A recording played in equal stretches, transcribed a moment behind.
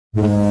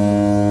Good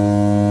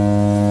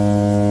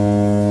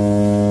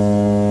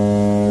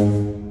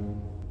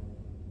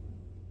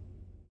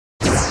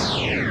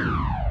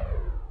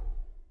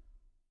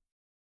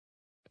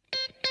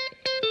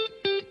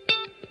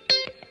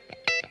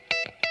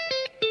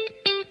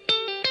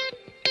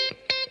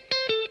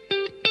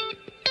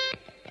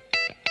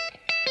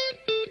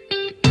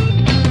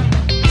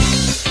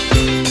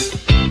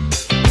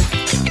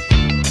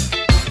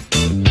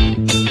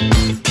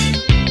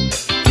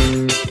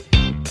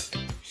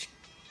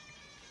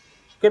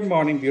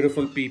morning,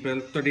 beautiful people.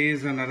 Today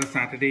is another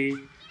Saturday.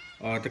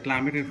 The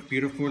climate is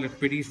beautiful. It's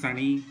pretty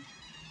sunny.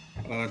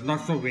 It's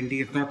not so windy.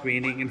 It's not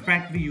raining. In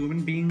fact, we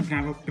human beings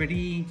have a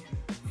pretty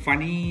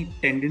funny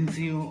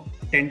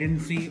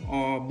tendency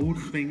or mood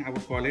swing, I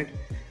would call it.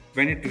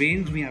 When it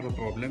rains, we have a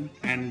problem,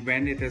 and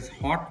when it is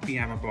hot, we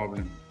have a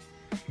problem.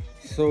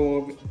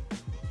 So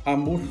our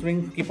mood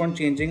swings keep on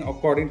changing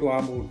according to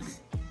our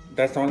moods.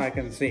 That's all I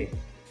can say.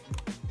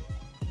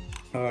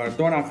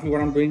 Don't ask me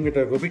what I'm doing with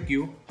the Rubik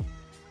Cube.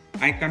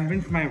 I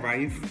convinced my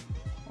wife,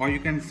 or you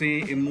can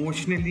say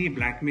emotionally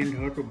blackmailed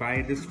her to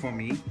buy this for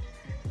me,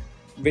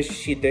 which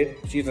she did.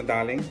 She's a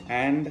darling,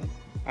 and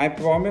I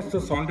promised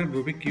to solve the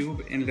Rubik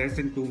Cube in less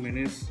than 2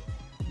 minutes.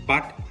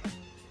 But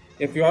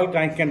if you all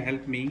guys can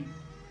help me,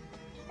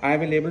 I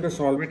will be able to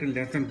solve it in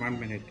less than 1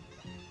 minute,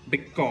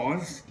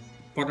 because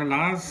for the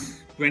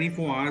last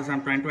 24 hours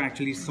I'm trying to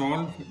actually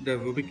solve the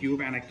Rubik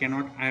Cube and I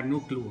have no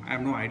clue, I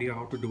have no idea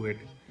how to do it.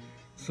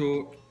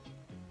 So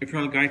if you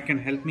all guys can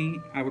help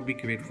me, I would be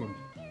grateful.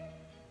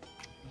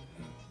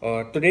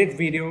 Today's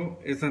video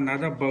is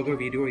another burger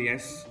video.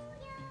 Yes,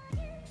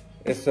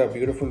 it's a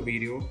beautiful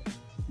video.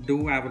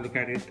 Do have a look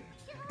at it.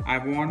 I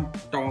won't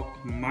talk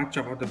much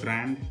about the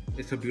brand.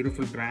 It's a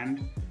beautiful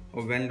brand,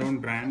 a well-known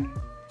brand.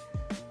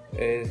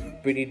 It's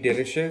pretty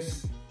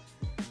delicious.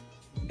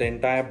 The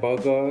entire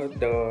burger,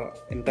 the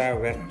entire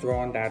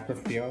restaurant, the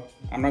atmosphere.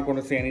 I'm not going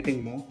to say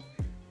anything more.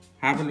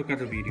 Have a look at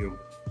the video.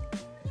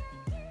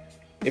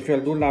 If you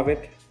all do love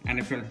it, and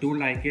if you do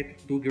like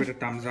it, do give it a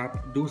thumbs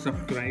up, do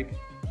subscribe,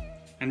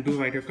 and do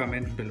write your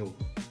comments below.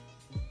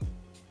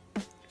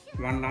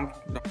 One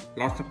love,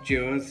 lots of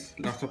cheers,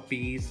 lots of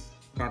peace.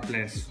 God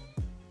bless.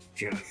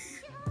 Cheers.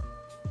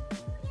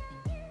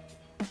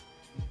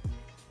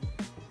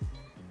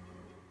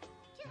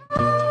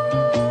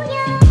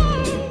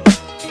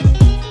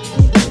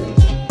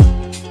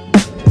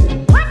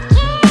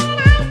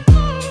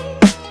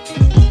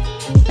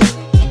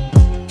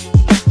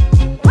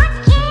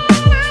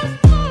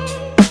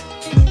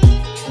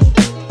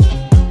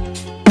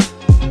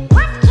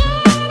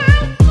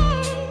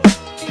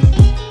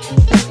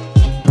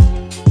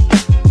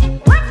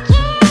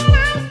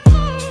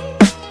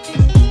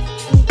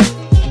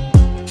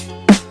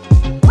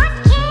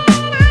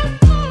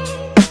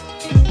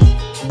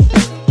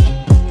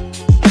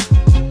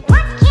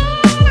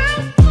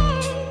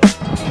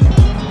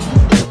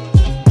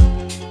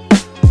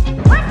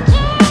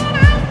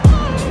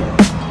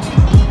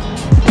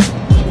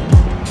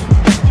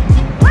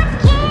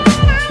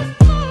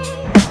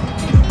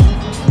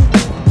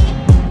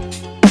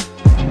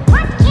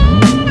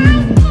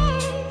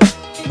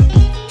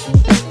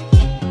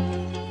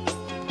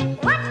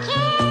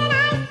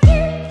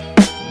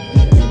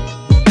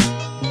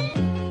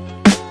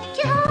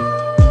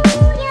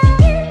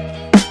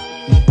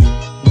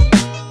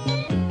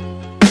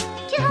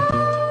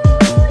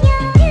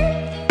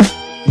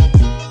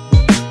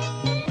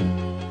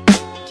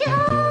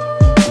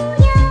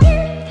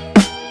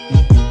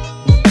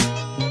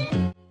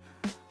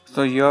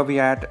 So here we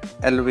at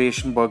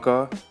Elevation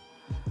Burger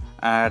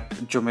at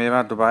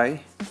Jumeirah, Dubai.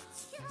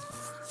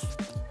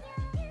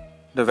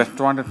 The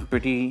restaurant is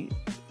pretty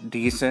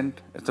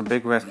decent. It's a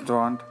big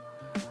restaurant.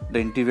 The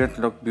interiors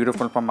look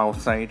beautiful from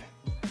outside.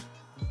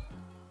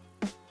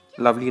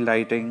 Lovely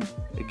lighting.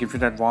 It gives you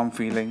that warm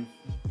feeling.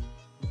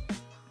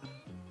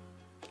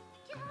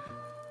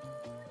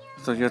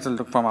 So here's a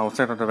look from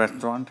outside of the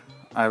restaurant.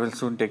 I will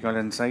soon take you all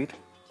inside.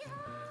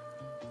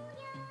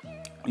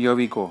 Here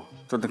we go.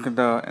 So look at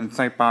the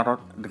inside part of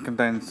the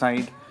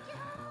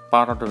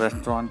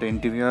restaurant. The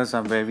interiors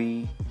are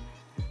very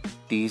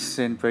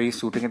decent, very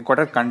suiting. It's got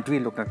a country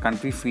look, a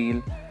country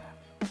feel.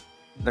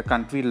 The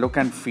country look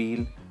and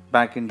feel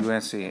back in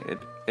USA.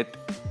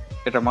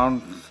 It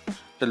amounts.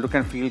 The look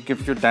and feel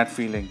gives you that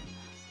feeling.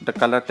 The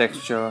color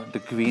texture, the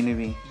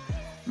greenery.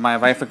 My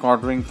wife is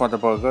ordering for the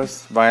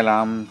burgers while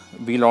I'm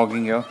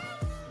vlogging here.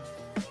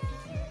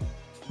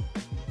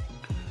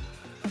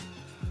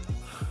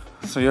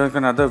 So here's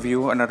another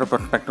view, another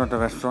perspective of the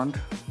restaurant.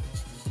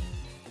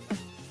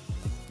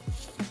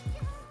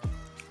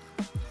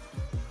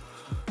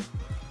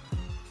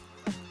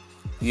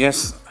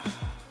 Yes,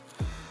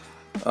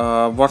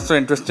 what's so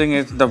interesting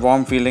is the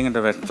warm feeling in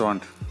the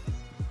restaurant.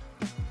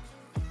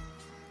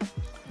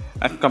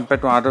 As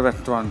compared to other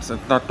restaurants,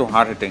 it's not too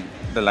hard hitting,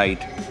 the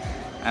light.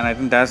 And I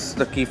think that's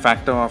the key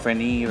factor of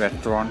any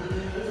restaurant,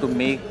 to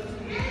make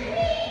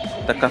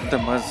the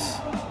customers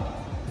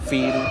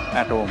feel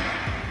at home.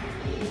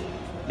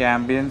 The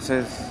ambience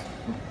is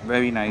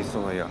very nice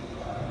over here.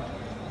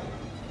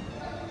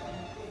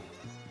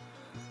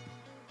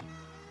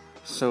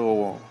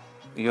 So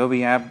here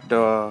we have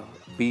the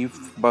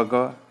beef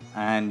burger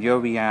and here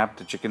we have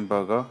the chicken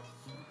burger.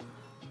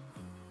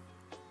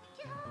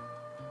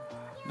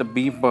 The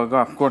beef burger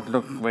of course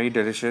looks very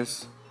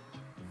delicious.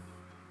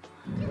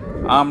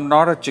 I'm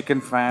not a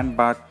chicken fan,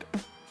 but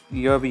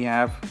here we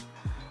have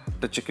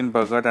the chicken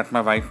burger. That's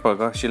my wife's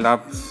burger. She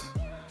loves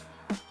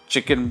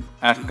chicken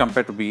as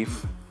compared to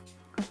beef.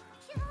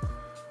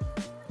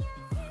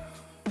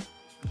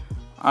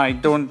 I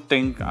don't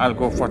think I'll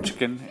go for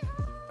chicken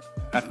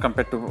as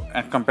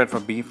compared for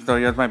beef. So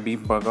here's my beef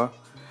burger.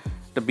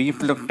 The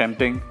beef looks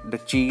tempting. The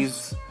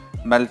cheese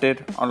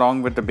melted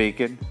along with the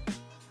bacon,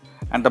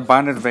 and the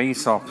bun is very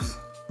soft.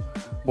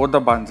 Both the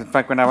buns. In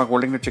fact, when I was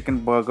holding the chicken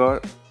burger,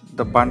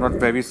 the bun was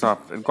very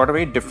soft. It got a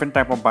very different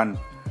type of bun.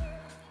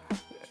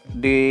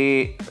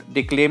 They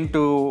claim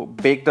to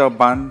bake the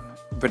bun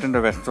within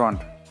the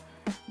restaurant.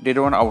 They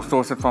don't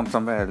outsource it from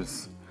somewhere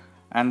else,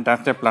 and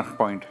that's their plus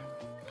point.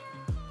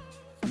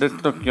 This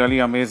looks really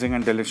amazing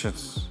and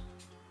delicious.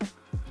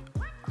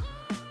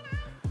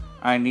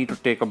 I need to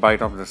take a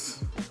bite of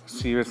this.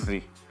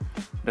 Seriously,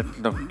 this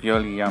looks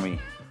really yummy.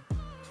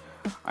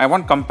 I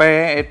won't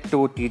compare it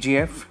to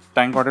TGF,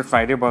 Thank God It's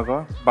Friday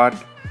burger, but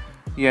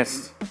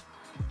yes,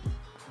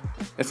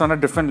 it's on a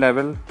different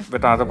level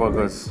with other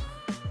burgers.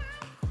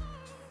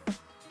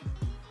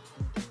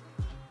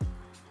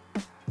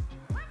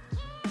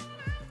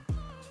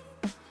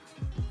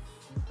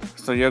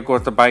 So here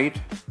goes the bite,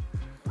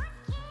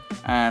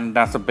 and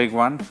that's a big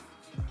one.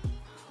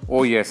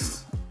 Oh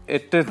yes,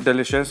 it is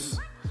delicious,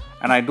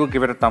 and I do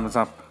give it a thumbs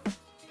up.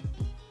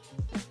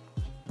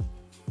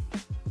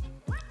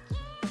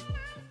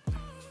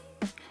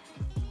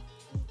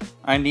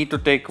 I need to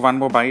take one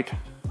more bite.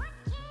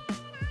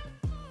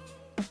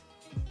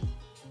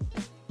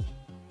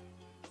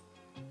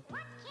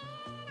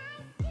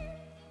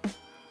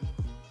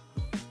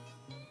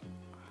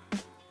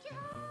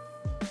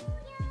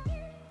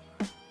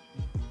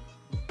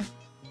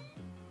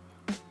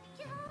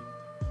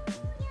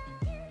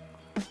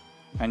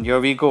 And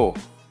here we go.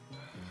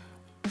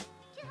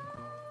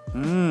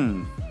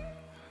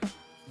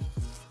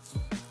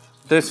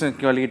 This is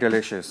really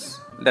delicious.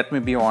 Let me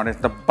be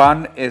honest, the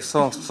bun is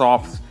so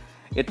soft.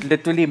 It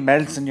literally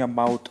melts in your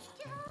mouth.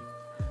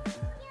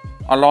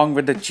 Along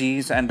with the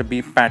cheese and the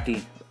beef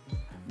patty,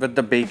 with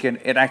the bacon,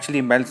 it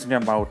actually melts in your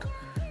mouth.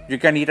 You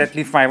can eat at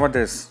least 5 of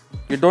this.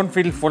 You don't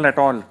feel full at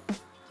all.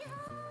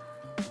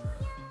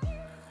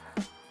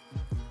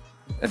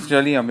 It's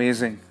really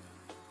amazing.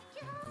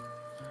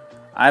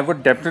 I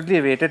would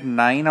definitely rate it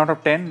 9 out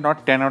of 10,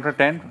 not 10 out of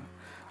 10.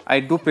 I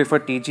do prefer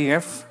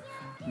TGF,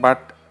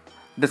 but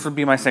this would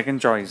be my second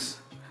choice.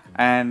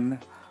 And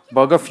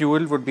Burger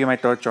Fuel would be my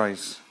third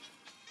choice.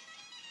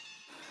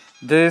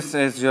 This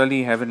is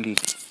really heavenly.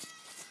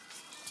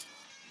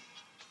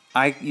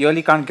 I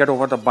really can't get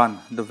over the bun,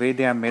 the way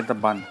they have made the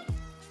bun.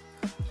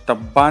 The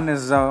bun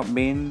is the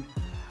main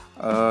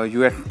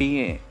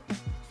USP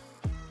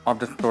of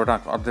this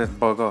product, of this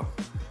burger.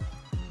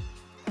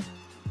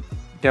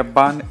 Their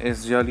bun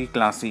is really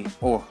classy.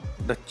 Oh,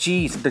 the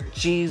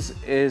cheese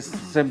is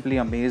simply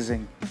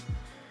amazing.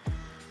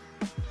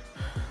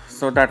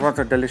 So that was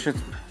a delicious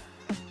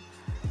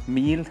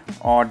meal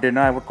or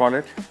dinner, I would call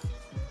it.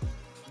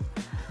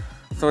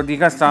 So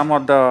these are some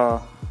of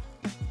the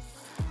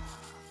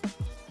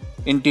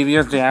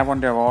interiors they have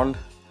on their wall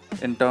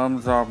in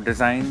terms of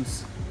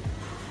designs.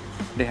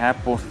 They have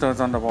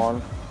posters on the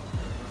wall.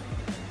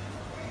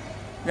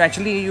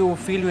 You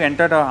feel you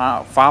entered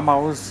a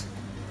farmhouse,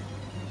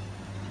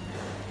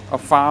 a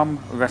farm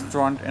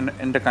restaurant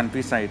in the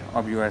countryside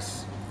of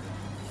US.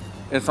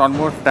 It's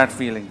almost that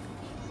feeling.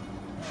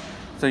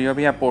 So here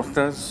we have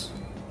posters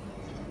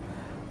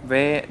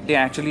where they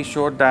actually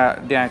showed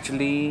that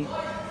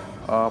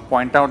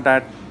point out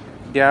that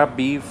their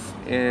beef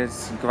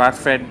is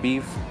grass-fed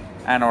beef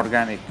and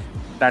organic.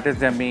 That is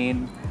their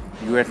main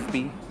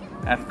USP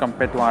as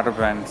compared to other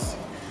brands.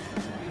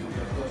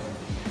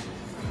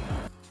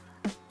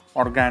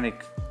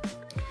 Organic.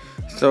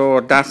 So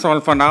that's all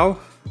for now.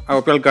 I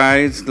hope you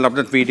guys love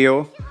this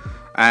video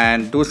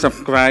and do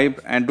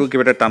subscribe and do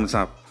give it a thumbs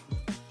up.